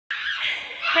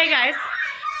Hey guys,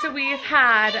 so we've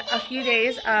had a few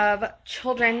days of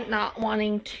children not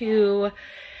wanting to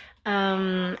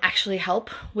actually help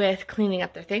with cleaning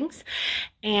up their things,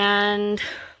 and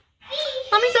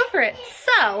Mommy's over it.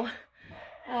 So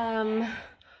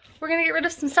we're gonna get rid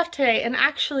of some stuff today, and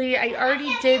actually I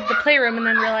already did the playroom and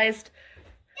then realized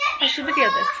I should video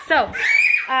this. So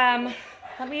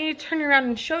let me turn you around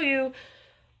and show you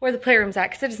where the playroom's at,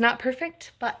 because it is not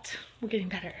perfect, but we're getting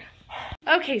better.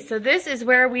 Okay, so this is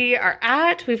where we are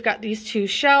at. We've got these two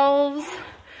shelves.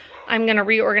 I'm gonna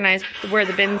reorganize where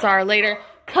the bins are later.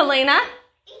 Kalena,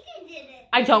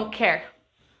 I don't care.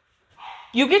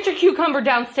 You get your cucumber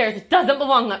downstairs. It doesn't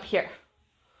belong up here.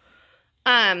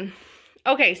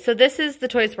 Okay, so this is the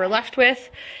toys we're left with.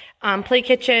 Play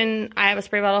kitchen. I have a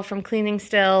spray bottle from cleaning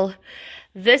still.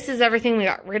 This is everything we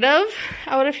got rid of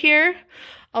out of here.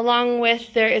 Along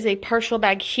with, there is a partial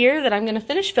bag here that I'm going to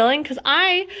finish filling because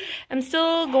I am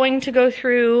still going to go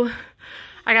through.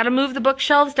 I got to move the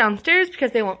bookshelves downstairs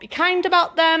because they won't be kind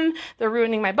about them. They're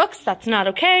ruining my books. That's not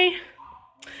okay.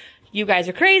 You guys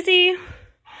are crazy.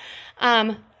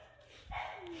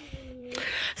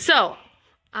 So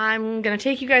I'm going to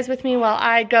take you guys with me while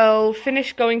I go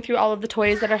finish going through all of the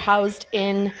toys that are housed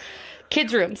in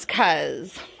kids' rooms,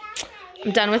 because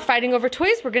I'm done with fighting over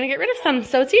toys. We're going to get rid of some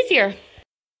so it's easier.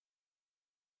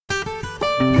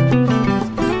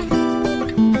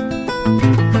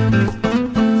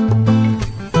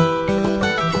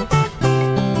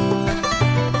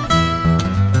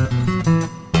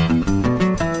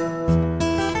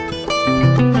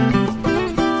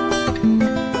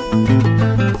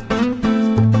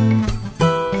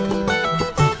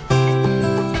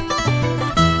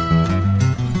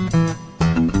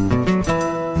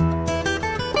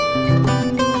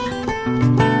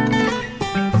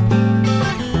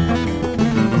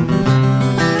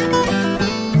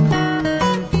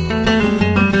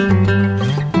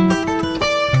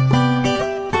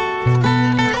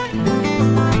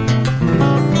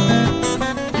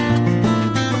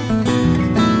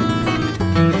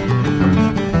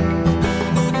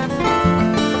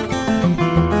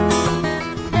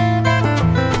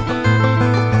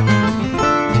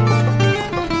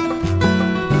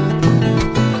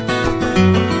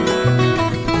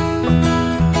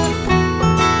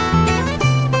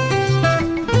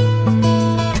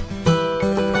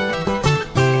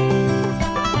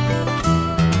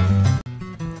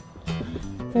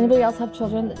 Does anybody else have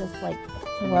children that just like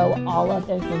throw all of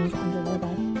their things under their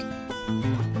bed?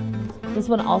 This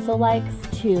one also likes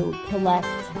to collect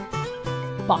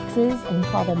boxes and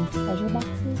call them treasure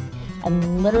boxes,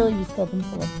 and literally just fill them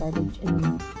full of garbage.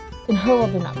 And in her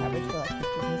world, they're not garbage, they're like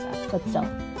pictures and stuff, but still,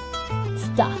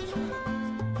 stuff.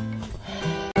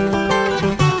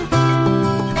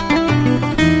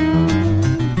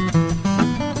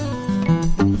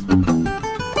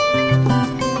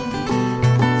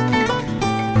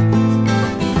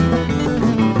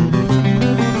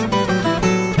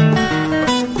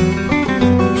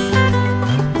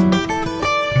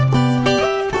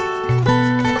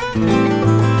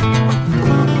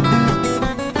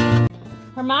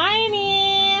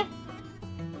 Hermione!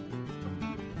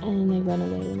 And then they run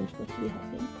away when they're supposed to be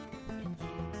helping.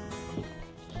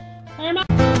 Hermione!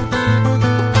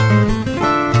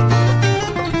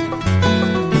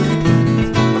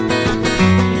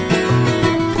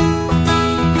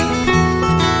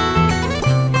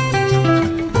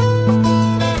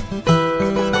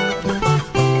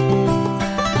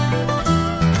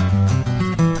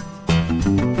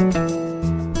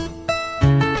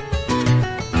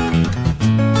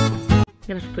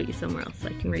 I'm gonna have to put you somewhere else so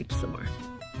I can reach some more.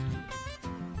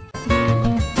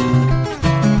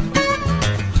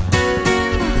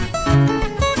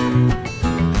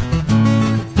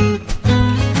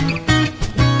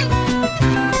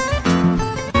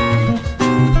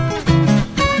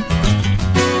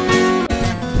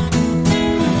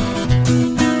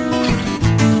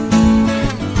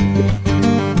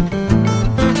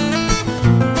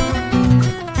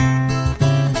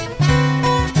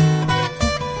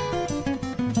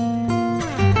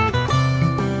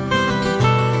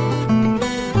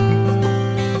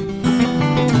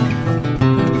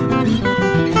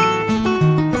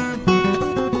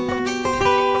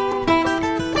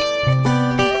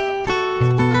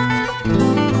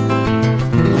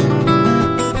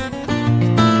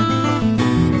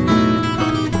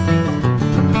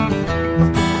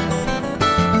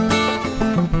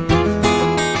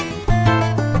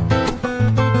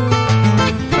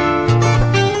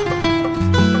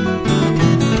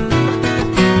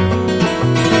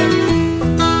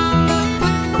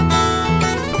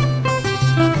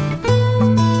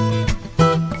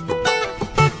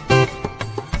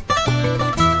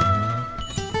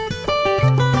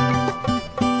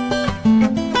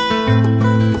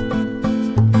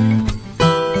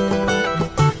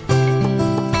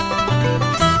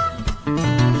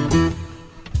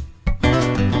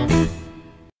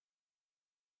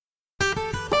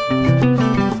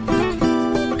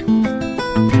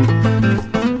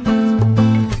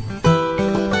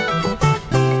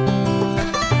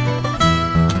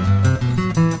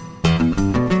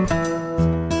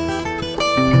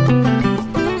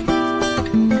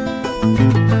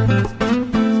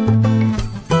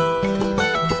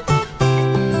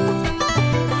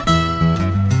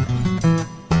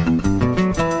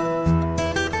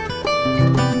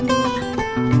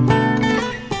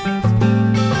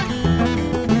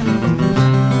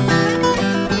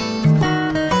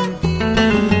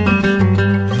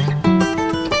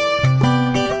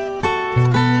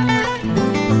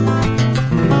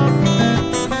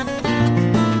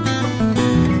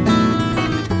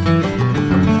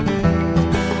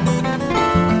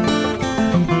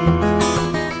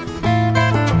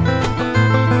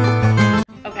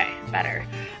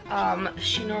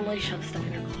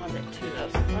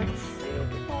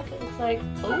 like,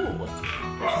 oh,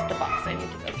 there's just a box I need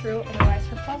to go through. Otherwise,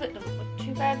 her closet doesn't look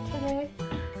too bad today.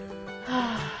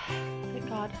 Thank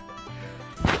God.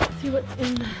 Let's see what's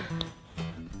in.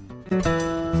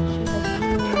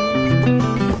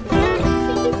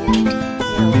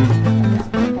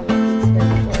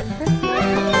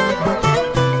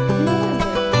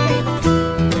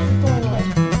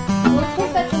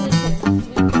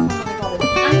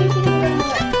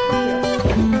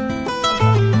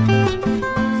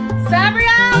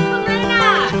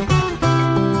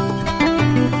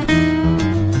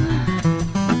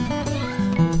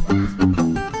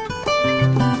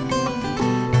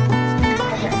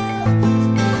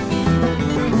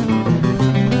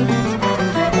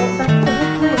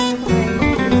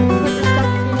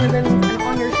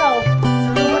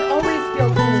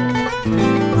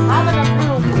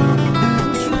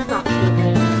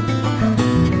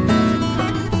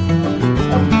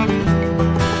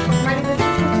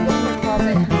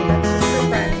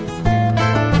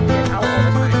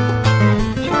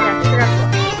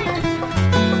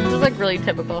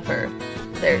 Typical for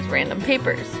there's random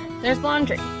papers, there's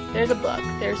laundry, there's a book,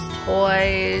 there's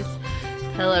toys,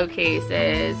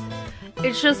 pillowcases.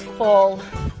 It's just full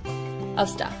of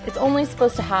stuff. It's only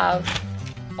supposed to have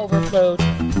overflowed.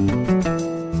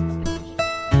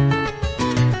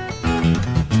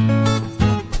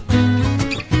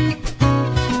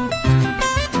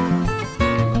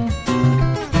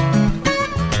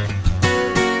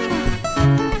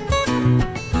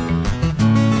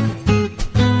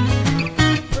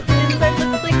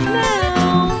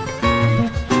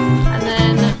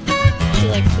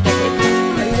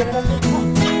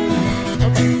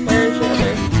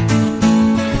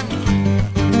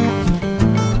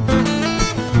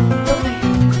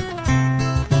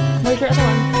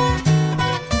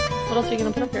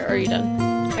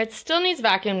 It still needs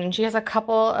vacuumed, and she has a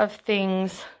couple of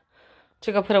things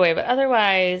to go put away, but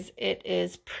otherwise it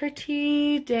is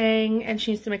pretty dang, and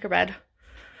she needs to make her bed.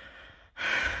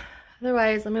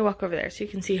 Otherwise, let me walk over there so you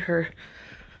can see her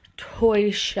toy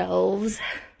shelves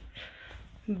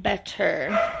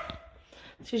better.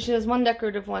 So she has one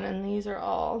decorative one, and these are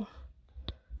all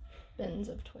bins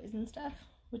of toys and stuff,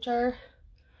 which are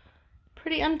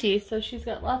pretty empty, so she's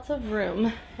got lots of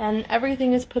room, and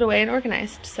everything is put away and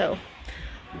organized, so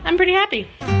I'm pretty happy.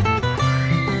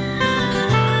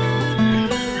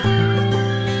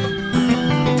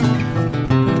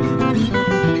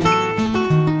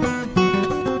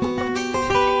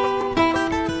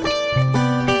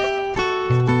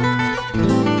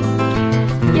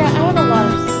 Yeah, I have a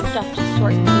lot of stuff to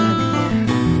sort through.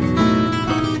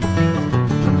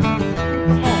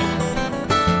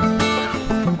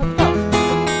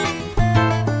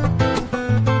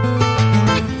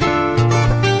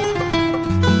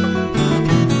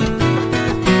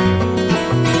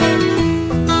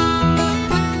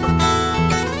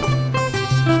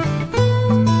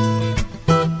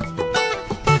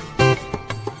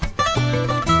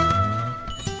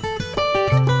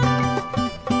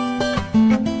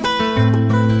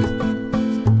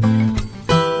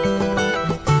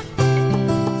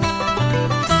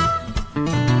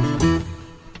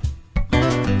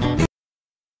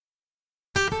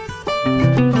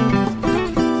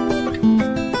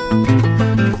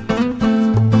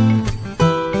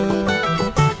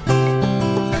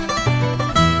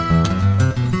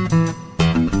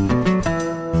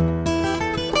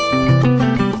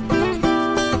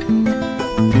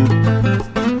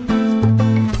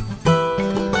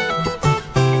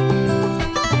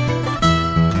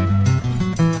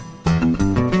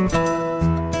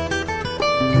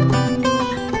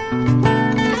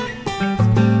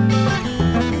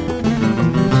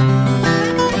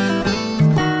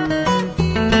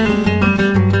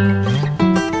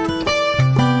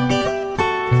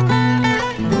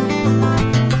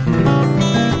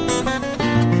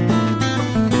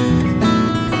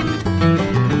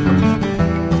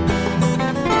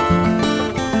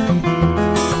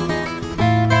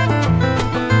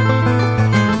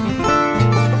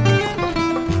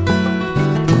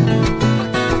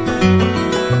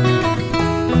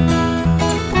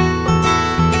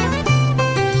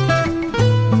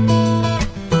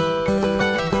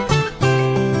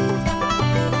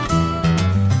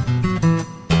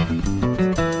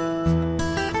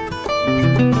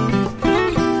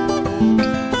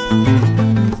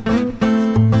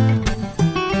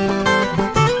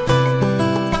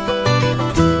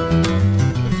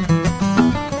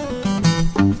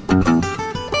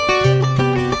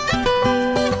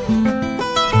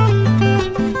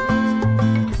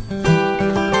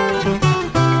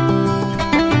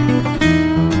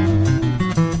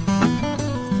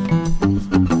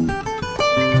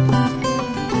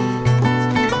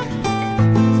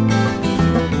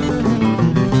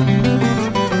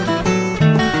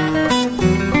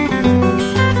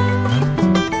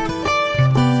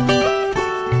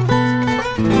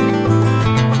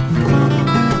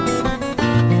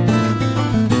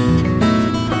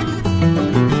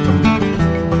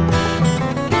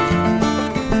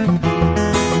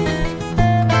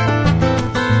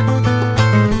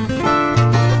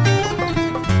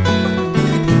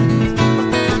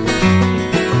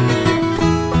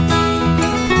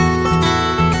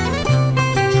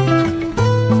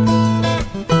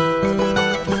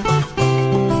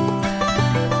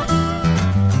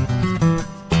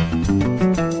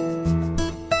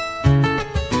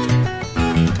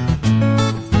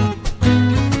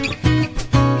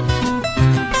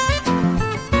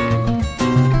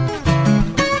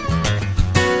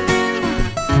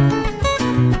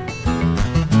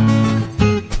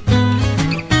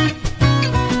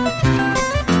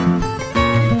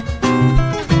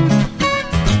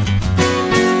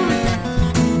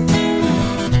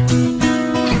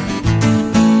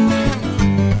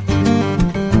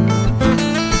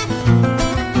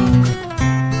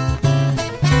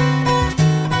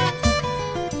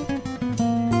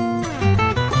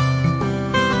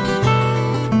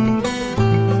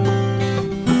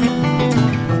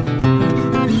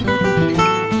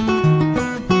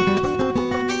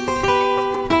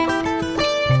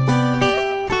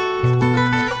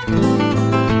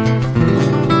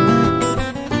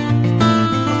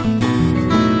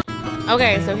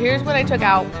 Okay, so here's what I took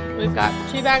out. We've got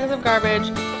 2 bags of garbage,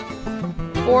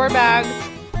 4 bags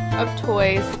of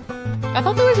toys. I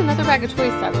thought there was another bag of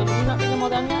toys, Tyler. Did you not bring them all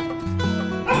down yet?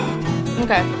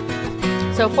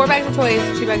 Okay. So 4 bags of toys,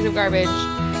 2 bags of garbage,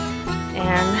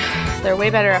 and they're way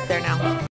better up there now.